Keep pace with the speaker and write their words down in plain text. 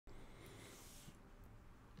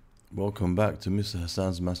Welcome back to Mr.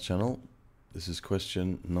 Hassan's Maths channel. This is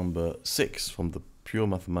question number 6 from the Pure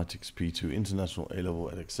Mathematics P2 International A-Level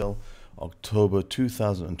Edexcel October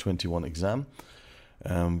 2021 exam.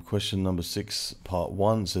 Question number 6, part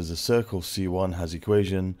 1 says a circle C1 has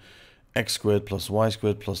equation x squared plus y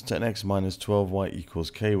squared plus 10x minus 12y equals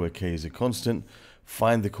k, where k is a constant.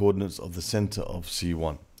 Find the coordinates of the center of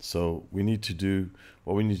C1. So what we need to do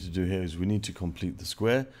here is we need to complete the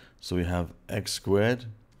square. So we have x squared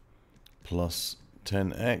plus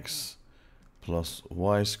 10x plus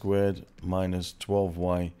y squared minus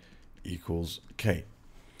 12y equals k.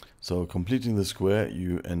 So completing the square,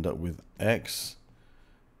 you end up with x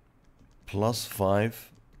plus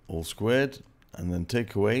 5 all squared, and then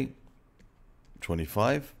take away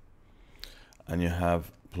 25, and you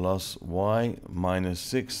have plus y minus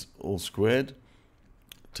 6 all squared,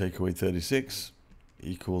 take away 36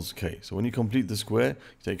 equals k. So when you complete the square,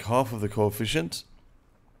 you take half of the coefficient,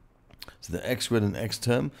 so the x squared and x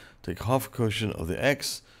term, take half a coefficient of the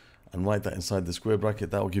x and write that inside the square bracket.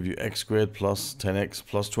 That will give you x squared plus 10x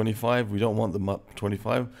plus 25. We don't want the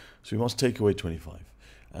 25, so we must take away 25.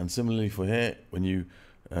 And similarly for here, when you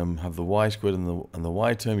have the y squared and the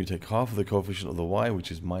y term, you take half of the coefficient of the y,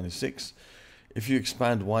 which is minus 6. If you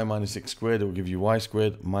expand y minus 6 squared, it will give you y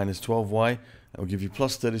squared minus 12y. It will give you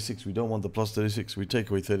plus 36. We don't want the plus 36. We take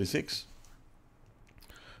away 36.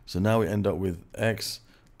 So now we end up with x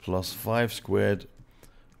plus 5 squared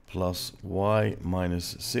plus y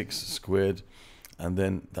minus 6 squared, and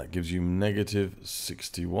then that gives you negative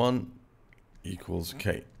 61 equals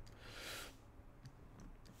k.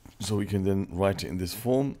 So we can then write it in this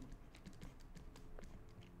form: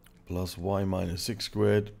 plus y minus 6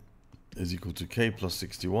 squared is equal to k plus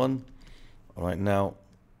 61. All right, now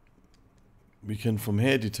we can from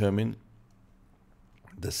here determine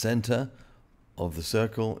the center of the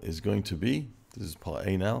circle is going to be, this is part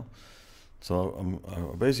A now. So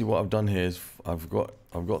basically what I've done here is I've got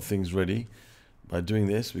things ready. By doing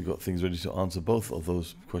this, we've got things ready to answer both of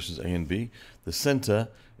those questions A and B. The center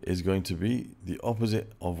is going to be the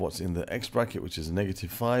opposite of what's in the x bracket, which is negative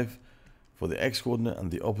 5 for the x coordinate,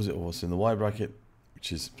 and the opposite of what's in the y bracket,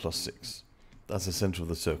 which is plus 6. That's the center of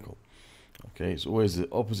the circle. Okay, it's always the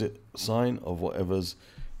opposite sign of whatever's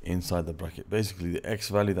inside the bracket. Basically, the x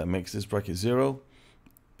value that makes this bracket 0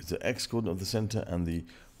 is the x coordinate of the center, and the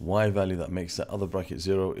y value that makes that other bracket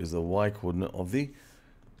 0 is the y coordinate of the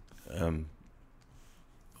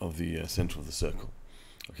center of the circle.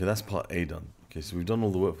 Okay, that's part A done. Okay, so we've done all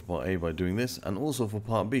the work for part A by doing this, and also for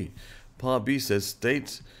part B. Part B says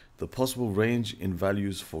state the possible range in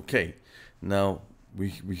values for k. Now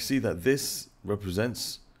we see that this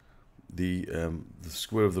represents the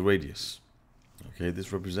square of the radius. Okay,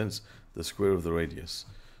 this represents the square of the radius.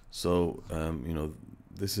 So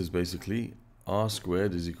this is basically r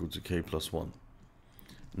squared is equal to k plus 1.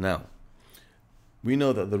 Now we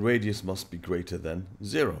know that the radius must be greater than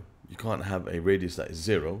 0. You can't have a radius that is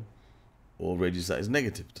 0 or a radius that is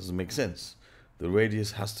negative. It doesn't make sense. The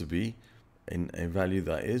radius has to be in a value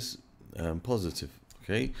that is positive.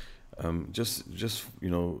 Okay, just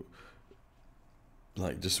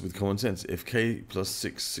with common sense, if k plus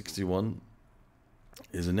 661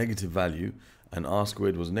 is a negative value and r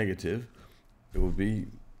squared was negative, it would be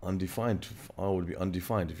undefined. R would be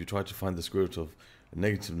undefined. If you try to find the square root of a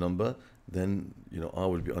negative number, then r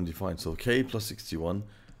would be undefined. So k plus 61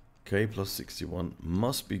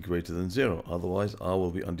 must be greater than 0, otherwise r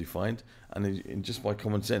will be undefined. And just by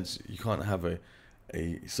common sense, you can't have a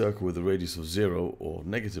circle with a radius of 0 or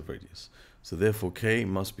negative radius. So therefore k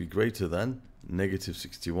must be greater than negative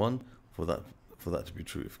 61 for that to be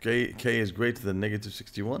true. If k is greater than negative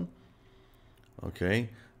 61, okay,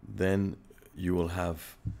 then you will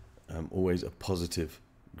have always a positive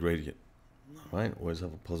gradient. All right, always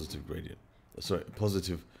have a positive gradient. Sorry,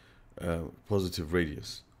 positive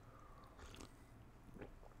radius.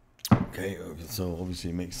 Okay, so obviously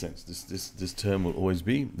it makes sense. This term will always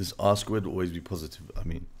be, this r squared will always be positive. I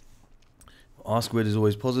mean, r squared is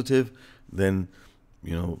always positive, then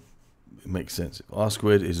it makes sense. If r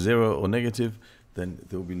squared is 0 or negative, then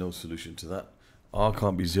there will be no solution to that. R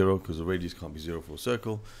can't be 0 because the radius can't be 0 for a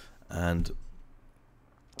circle, and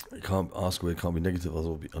r squared can't be negative, otherwise it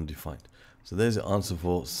will be undefined. So there's the answer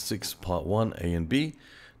for 6 part 1 A and B.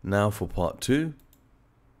 Now for part 2,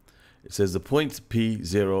 it says the point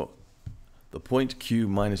P0, the point Q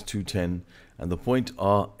minus 210, and the point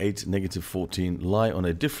R 8 negative 14 lie on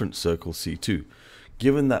a different circle C2.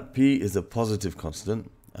 Given that P is a positive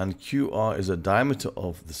constant and QR is a diameter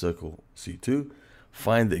of the circle C2,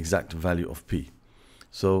 find the exact value of P.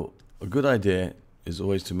 So a good idea is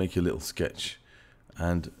always to make a little sketch,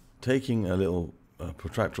 and taking a little a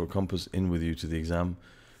protractor or compass in with you to the exam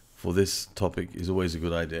for this topic is always a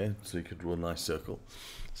good idea, so you could draw a nice circle.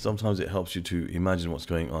 Sometimes it helps you to imagine what's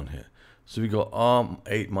going on here. So we got r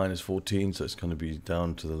 8 minus 14, so it's going to be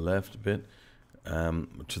down to the left a bit,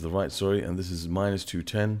 to the right, sorry, and this is minus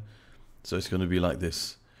 210, so it's going to be like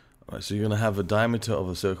this. All right, so you're going to have a diameter of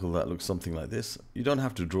a circle that looks something like this. You don't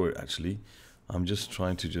have to draw it actually. I'm just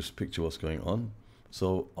trying to just picture what's going on.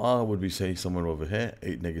 So r would be, say, somewhere over here,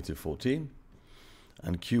 8, negative 14.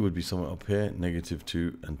 And Q would be somewhere up here, negative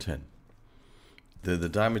 2 and 10. The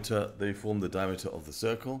diameter, they form the diameter of the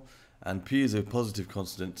circle, and P is a positive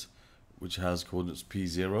constant which has coordinates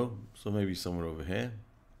P0, so maybe somewhere over here,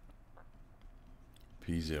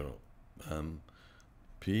 P0,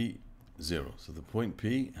 P0. So the point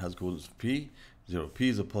P has coordinates P0. P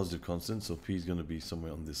is a positive constant, so P is going to be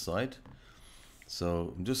somewhere on this side.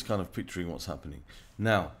 So I'm just kind of picturing what's happening.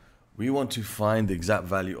 Now, we want to find the exact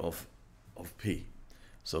value of P.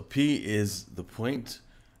 So P is the point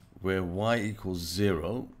where y equals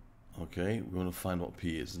 0. Okay, we want to find what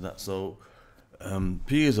P is.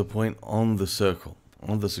 P is a point on the circle,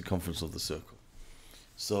 on the circumference of the circle.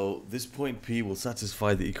 So this point P will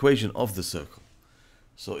satisfy the equation of the circle.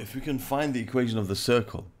 So if we can find the equation of the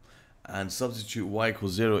circle and substitute y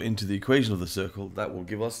equals 0 into the equation of the circle, that will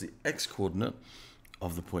give us the x coordinate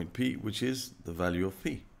of the point P, which is the value of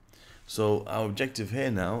P. So our objective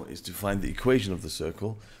here now is to find the equation of the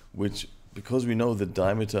circle, which, because we know the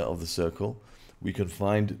diameter of the circle, we can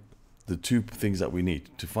find the two things that we need.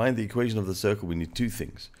 To find the equation of the circle, we need two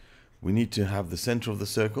things. We need to have the center of the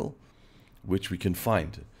circle, which we can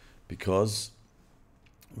find because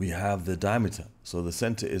we have the diameter. So the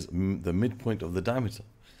center is the midpoint of the diameter.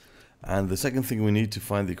 And the second thing we need to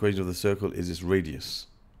find the equation of the circle is its radius.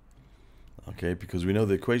 Okay, because we know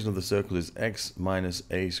the equation of the circle is x minus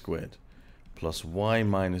a squared plus y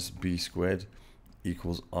minus b squared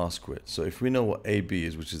equals r squared. So if we know what AB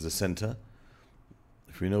is, which is the center,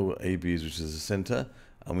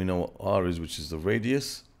 and we know what r is, which is the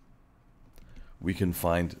radius, we can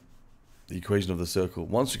find the equation of the circle.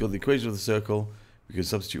 Once we got the equation of the circle, we can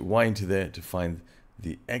substitute y into there to find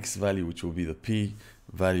the x value, which will be the p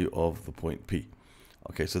value of the point P.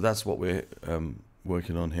 Okay, so that's what we're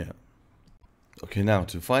working on here. Okay, now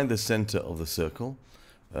to find the center of the circle,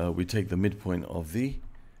 we take the midpoint of the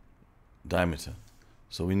diameter.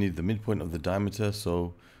 So we need the midpoint of the diameter,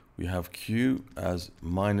 so we have Q as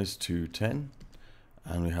minus 210,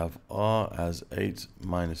 and we have R as 8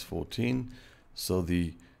 minus 14. So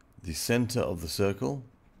the center of the circle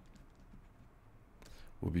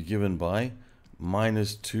will be given by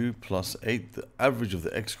minus 2 plus 8, the average of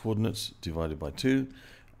the x coordinates divided by 2,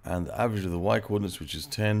 and the average of the y coordinates, which is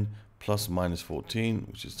 10, plus minus 14,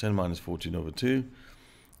 which is 10 minus 14 over 2.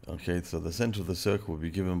 Okay, so the center of the circle will be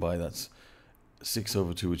given by, that's 6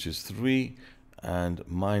 over 2, which is 3, and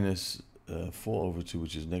minus 4 over 2,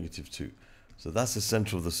 which is negative 2. So that's the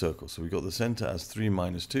center of the circle. So we got the center as 3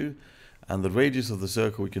 minus 2, and the radius of the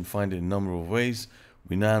circle we can find in a number of ways.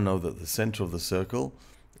 We now know that the center of the circle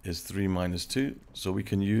is 3 minus 2, so we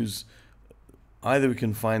can use, either we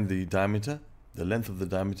can find the diameter, the length of the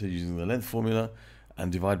diameter using the length formula,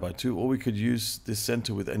 and divide by 2, or we could use this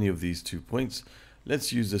center with any of these 2 points.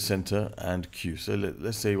 Let's use the center and Q. So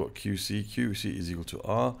let's say what QC is equal to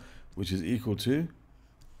R, which is equal to,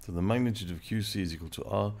 so the magnitude of QC is equal to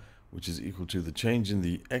R, which is equal to the change in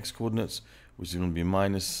the x coordinates, which is going to be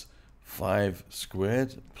minus 5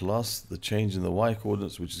 squared, plus the change in the y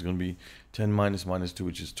coordinates, which is going to be 10 minus minus 2,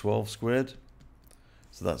 which is 12 squared.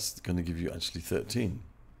 So that's going to give you actually 13.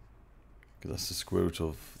 Because that's the square root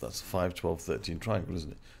of, that's 5, 12, 13 triangle,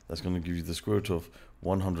 isn't it? That's going to give you the square root of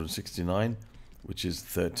 169, which is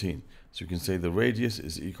 13. So you can say the radius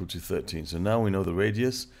is equal to 13. So now we know the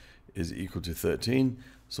radius is equal to 13.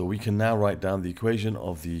 So we can now write down the equation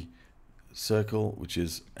of the circle, which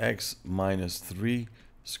is x minus 3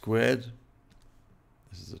 squared.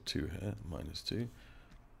 This is a 2 here, minus 2.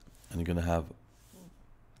 And you're going to have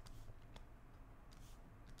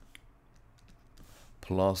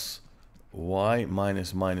plus y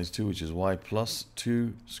minus minus 2, which is y plus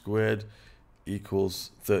 2 squared,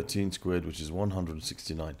 equals 13 squared, which is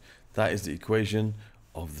 169. That is the equation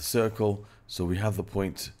of the circle. So we have the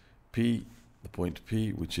point P,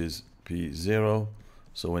 which is P0.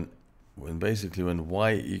 So when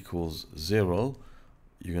y equals 0,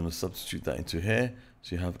 you're going to substitute that into here.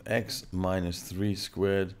 So you have x minus 3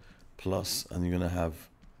 squared plus, and you're going to have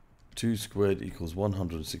 2 squared equals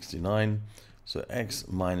 169. So x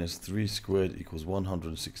minus 3 squared equals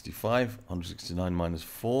 165, 169 minus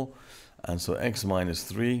 4. And so x minus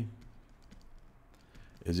 3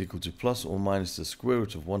 is equal to plus or minus the square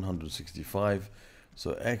root of 165,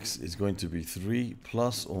 So x is going to be 3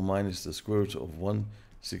 plus or minus the square root of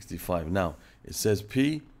 165. Now, it says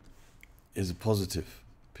p is positive.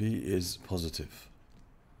 P is positive.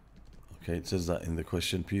 Okay, it says that in the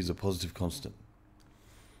question. P is a positive constant.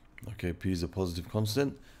 Okay, p is a positive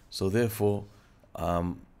constant. So therefore,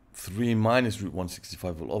 3 minus root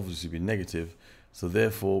 165 will obviously be negative. So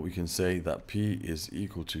therefore, we can say that p is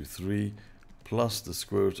equal to 3 plus the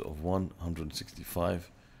square root of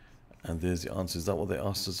 165. And there's the answer. Is that what they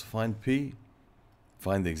asked us to find? P?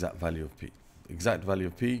 Find the exact value of P. Exact value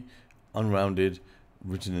of P, unrounded,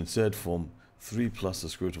 written in third form, 3 plus the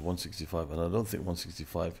square root of 165. And I don't think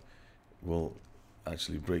 165 will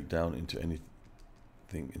actually break down into anything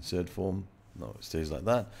in third form. No, it stays like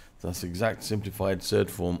that. That's the exact simplified third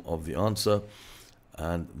form of the answer.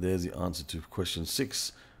 And there's the answer to question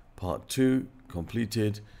 6, part 2,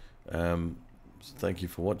 completed. Thank you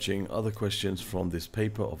for watching. Other questions from this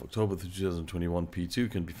paper of October 2021 P2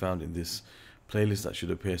 can be found in this playlist that should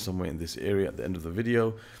appear somewhere in this area at the end of the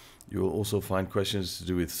video. You will also find questions to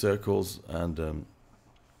do with circles and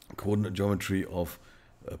coordinate geometry of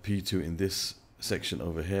P2 in this section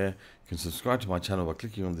over here. You can subscribe to my channel by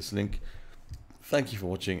clicking on this link. Thank you for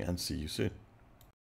watching and see you soon.